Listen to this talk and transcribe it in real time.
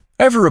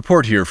I have a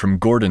report here from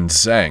Gordon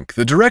Zank,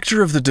 the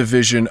director of the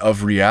Division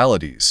of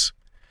Realities.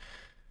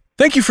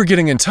 Thank you for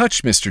getting in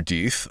touch, Mr.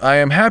 Deeth. I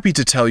am happy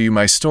to tell you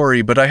my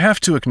story, but I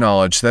have to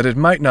acknowledge that it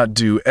might not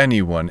do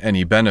anyone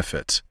any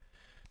benefit.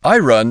 I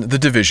run the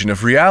Division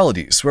of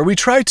Realities, where we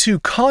try to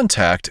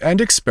contact and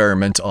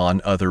experiment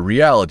on other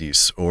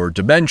realities, or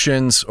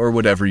dimensions, or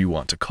whatever you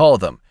want to call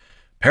them,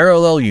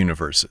 parallel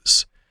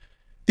universes.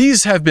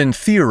 These have been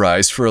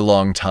theorized for a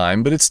long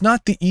time, but it's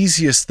not the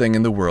easiest thing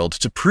in the world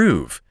to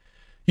prove.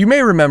 You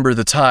may remember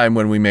the time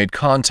when we made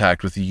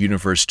contact with a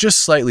universe just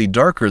slightly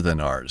darker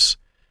than ours.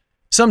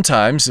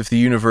 Sometimes, if the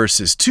universe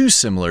is too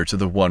similar to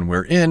the one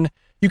we're in,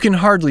 you can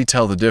hardly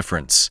tell the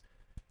difference.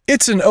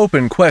 It's an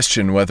open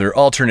question whether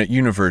alternate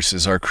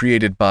universes are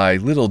created by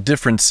little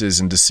differences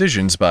in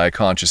decisions by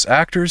conscious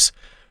actors,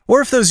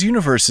 or if those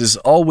universes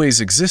always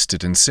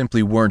existed and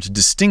simply weren't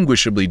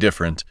distinguishably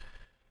different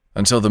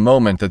until the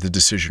moment that the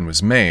decision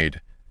was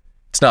made.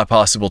 It's not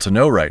possible to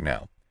know right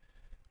now.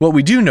 What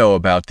we do know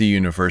about the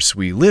universe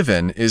we live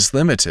in is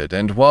limited,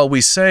 and while we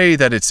say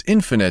that it's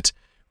infinite,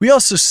 we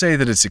also say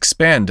that it's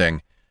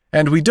expanding,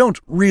 and we don't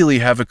really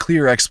have a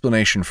clear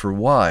explanation for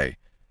why.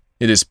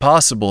 It is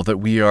possible that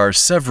we are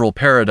several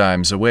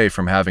paradigms away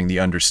from having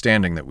the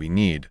understanding that we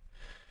need.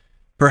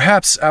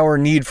 Perhaps our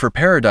need for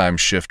paradigm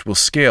shift will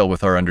scale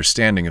with our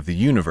understanding of the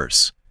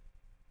universe.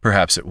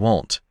 Perhaps it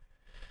won't.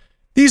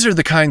 These are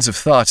the kinds of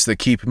thoughts that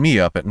keep me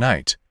up at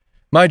night.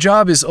 My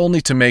job is only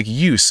to make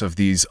use of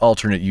these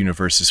alternate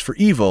universes for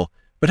evil,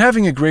 but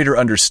having a greater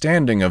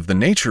understanding of the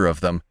nature of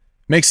them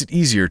makes it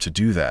easier to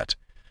do that.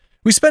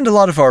 We spend a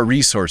lot of our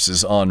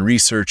resources on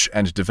research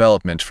and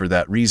development for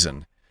that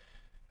reason.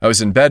 I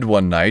was in bed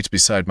one night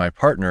beside my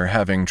partner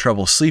having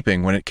trouble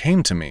sleeping when it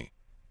came to me.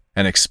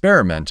 An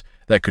experiment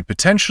that could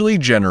potentially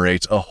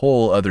generate a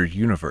whole other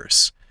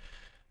universe.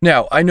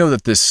 Now, I know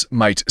that this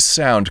might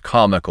sound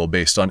comical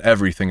based on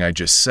everything I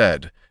just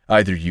said.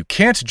 Either you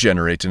can't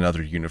generate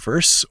another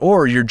universe,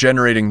 or you're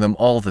generating them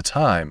all the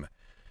time.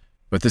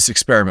 But this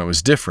experiment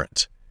was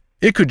different.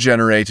 It could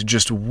generate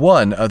just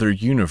one other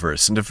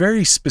universe and a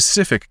very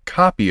specific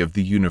copy of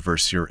the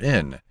universe you're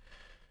in.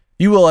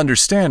 You will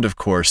understand, of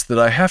course, that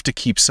I have to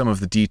keep some of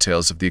the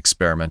details of the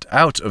experiment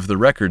out of the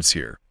records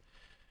here.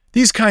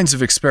 These kinds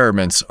of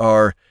experiments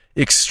are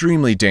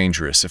extremely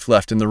dangerous if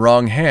left in the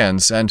wrong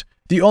hands, and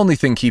the only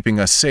thing keeping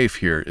us safe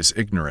here is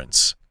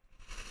ignorance.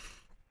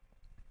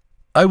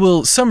 I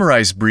will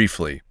summarize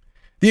briefly.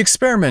 The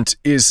experiment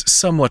is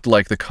somewhat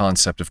like the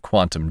concept of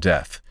quantum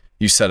death.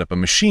 You set up a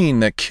machine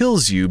that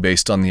kills you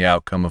based on the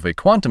outcome of a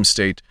quantum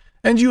state,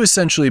 and you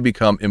essentially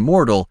become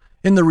immortal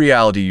in the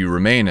reality you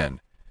remain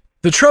in.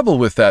 The trouble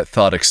with that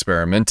thought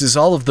experiment is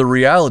all of the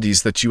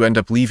realities that you end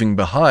up leaving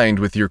behind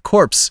with your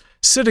corpse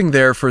sitting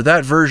there for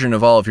that version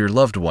of all of your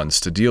loved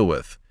ones to deal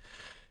with.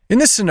 In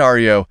this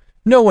scenario,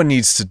 no one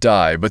needs to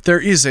die, but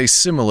there is a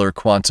similar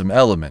quantum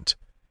element.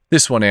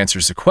 This one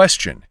answers a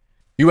question.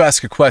 You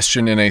ask a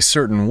question in a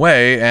certain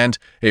way, and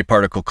a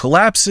particle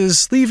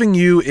collapses, leaving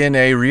you in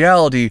a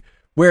reality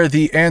where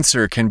the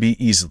answer can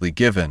be easily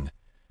given.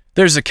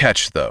 There's a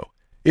catch, though.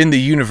 In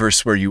the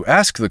universe where you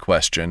ask the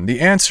question,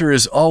 the answer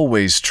is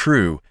always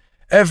true,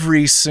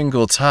 every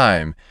single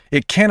time.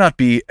 It cannot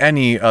be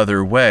any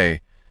other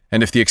way,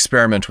 and if the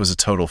experiment was a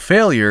total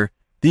failure,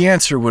 the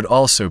answer would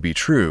also be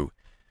true.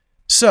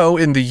 So,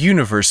 in the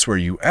universe where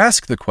you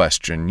ask the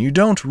question, you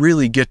don't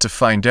really get to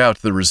find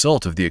out the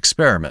result of the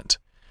experiment.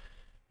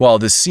 While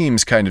this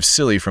seems kind of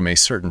silly from a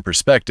certain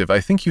perspective,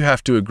 I think you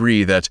have to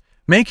agree that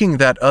making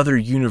that other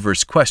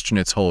universe question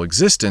its whole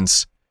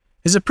existence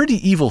is a pretty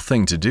evil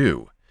thing to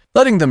do.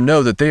 Letting them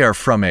know that they are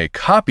from a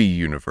copy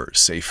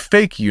universe, a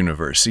fake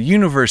universe, a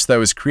universe that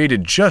was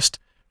created just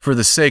for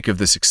the sake of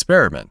this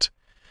experiment.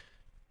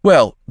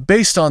 Well,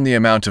 based on the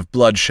amount of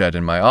bloodshed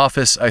in my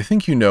office, I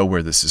think you know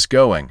where this is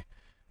going.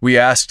 We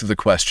asked the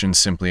question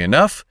simply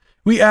enough,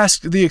 we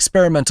asked the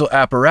experimental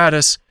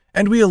apparatus,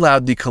 and we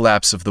allowed the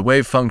collapse of the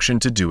wave function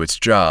to do its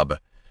job.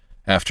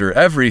 After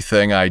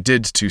everything I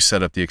did to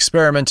set up the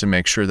experiment and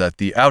make sure that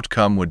the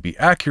outcome would be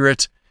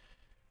accurate,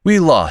 we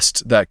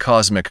lost that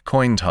cosmic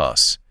coin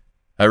toss.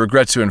 I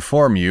regret to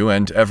inform you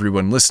and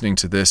everyone listening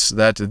to this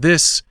that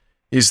this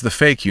is the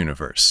fake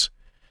universe.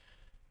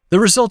 The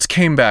results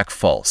came back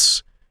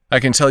false. I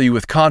can tell you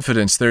with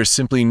confidence there's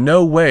simply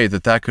no way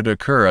that that could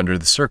occur under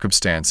the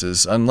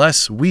circumstances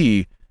unless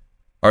we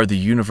are the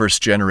universe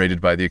generated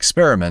by the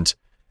experiment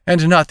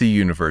and not the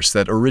universe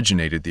that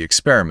originated the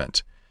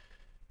experiment.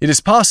 It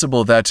is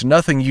possible that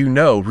nothing you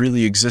know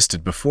really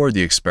existed before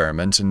the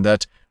experiment and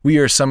that we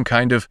are some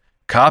kind of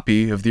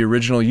copy of the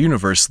original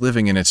universe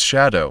living in its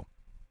shadow.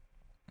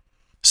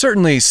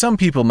 Certainly, some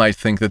people might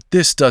think that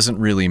this doesn't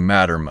really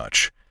matter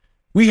much.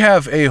 We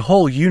have a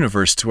whole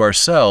universe to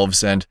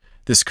ourselves, and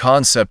this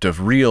concept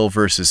of real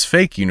versus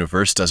fake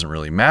universe doesn't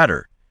really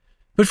matter.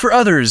 But for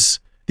others,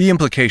 the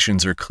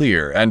implications are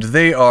clear, and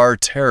they are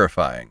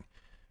terrifying.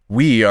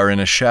 We are in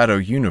a shadow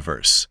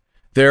universe.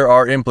 There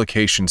are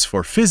implications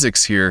for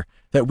physics here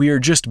that we are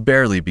just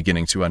barely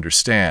beginning to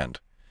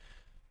understand.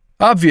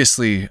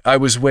 Obviously, I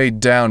was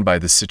weighed down by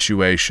the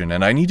situation,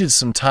 and I needed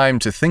some time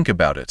to think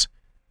about it.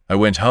 I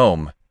went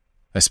home.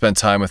 I spent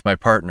time with my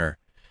partner.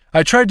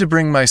 I tried to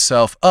bring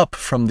myself up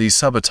from the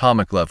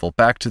subatomic level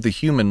back to the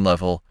human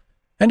level,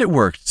 and it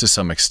worked to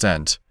some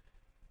extent.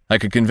 I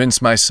could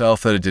convince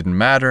myself that it didn't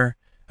matter.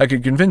 I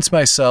could convince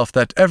myself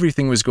that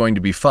everything was going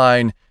to be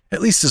fine,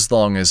 at least as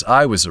long as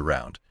I was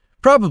around,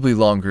 probably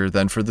longer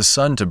than for the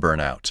sun to burn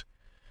out.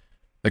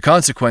 The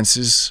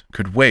consequences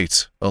could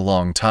wait a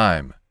long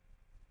time.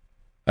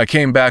 I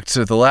came back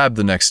to the lab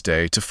the next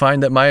day to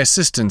find that my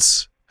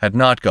assistants had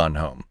not gone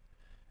home,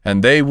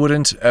 and they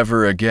wouldn't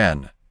ever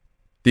again.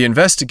 The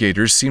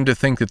investigators seemed to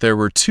think that there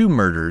were 2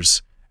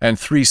 murders and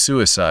 3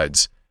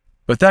 suicides,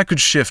 but that could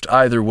shift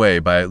either way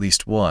by at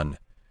least 1.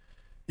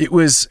 It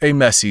was a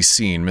messy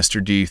scene,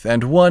 Mr. Deeth,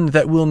 and one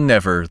that will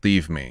never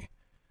leave me.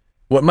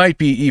 What might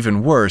be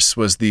even worse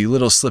was the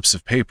little slips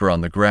of paper on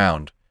the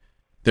ground.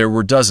 There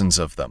were dozens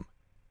of them.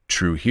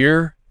 True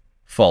here,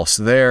 false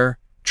there,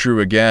 true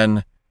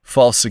again,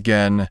 false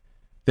again.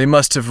 They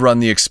must have run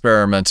the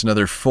experiment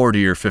another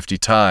 40 or 50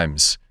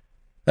 times.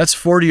 That's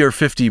 40 or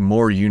 50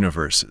 more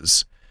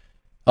universes.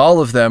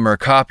 All of them are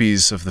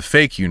copies of the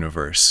fake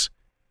universe.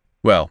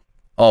 Well,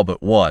 all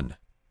but one.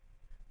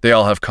 They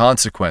all have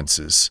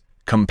consequences,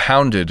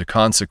 compounded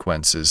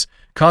consequences,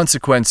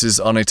 consequences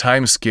on a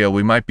timescale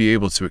we might be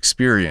able to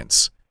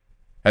experience.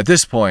 At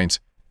this point,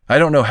 I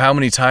don't know how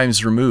many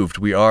times removed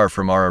we are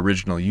from our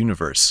original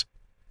universe,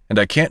 and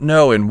I can't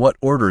know in what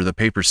order the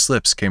paper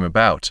slips came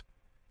about,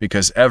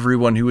 because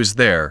everyone who is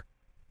there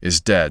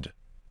is dead.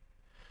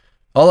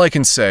 All I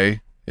can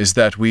say is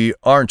that we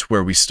aren't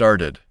where we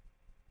started.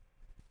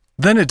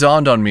 Then it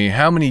dawned on me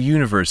how many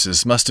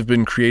universes must have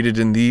been created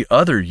in the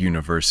other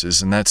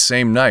universes in that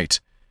same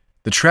night.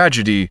 The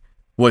tragedy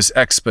was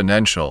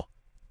exponential.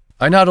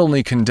 I not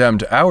only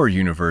condemned our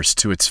universe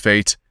to its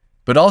fate,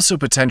 but also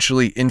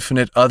potentially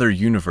infinite other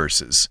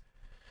universes.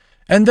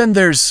 And then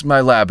there's my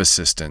lab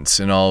assistants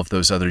in all of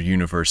those other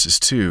universes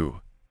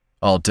too,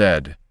 all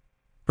dead.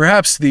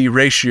 Perhaps the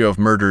ratio of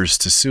murders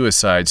to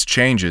suicides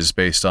changes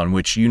based on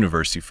which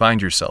universe you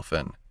find yourself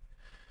in.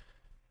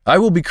 I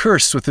will be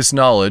cursed with this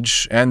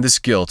knowledge and this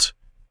guilt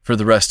for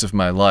the rest of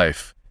my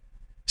life.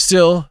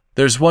 Still,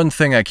 there's one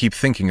thing I keep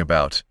thinking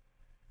about.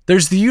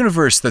 There's the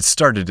universe that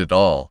started it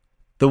all,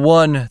 the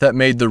one that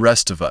made the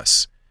rest of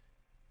us.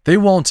 They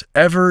won't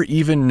ever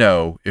even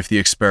know if the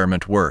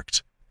experiment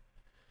worked.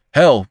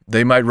 Hell,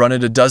 they might run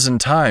it a dozen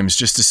times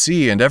just to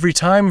see, and every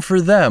time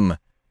for them,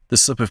 the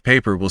slip of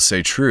paper will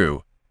say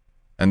true,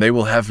 and they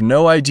will have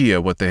no idea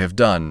what they have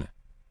done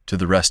to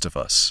the rest of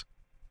us.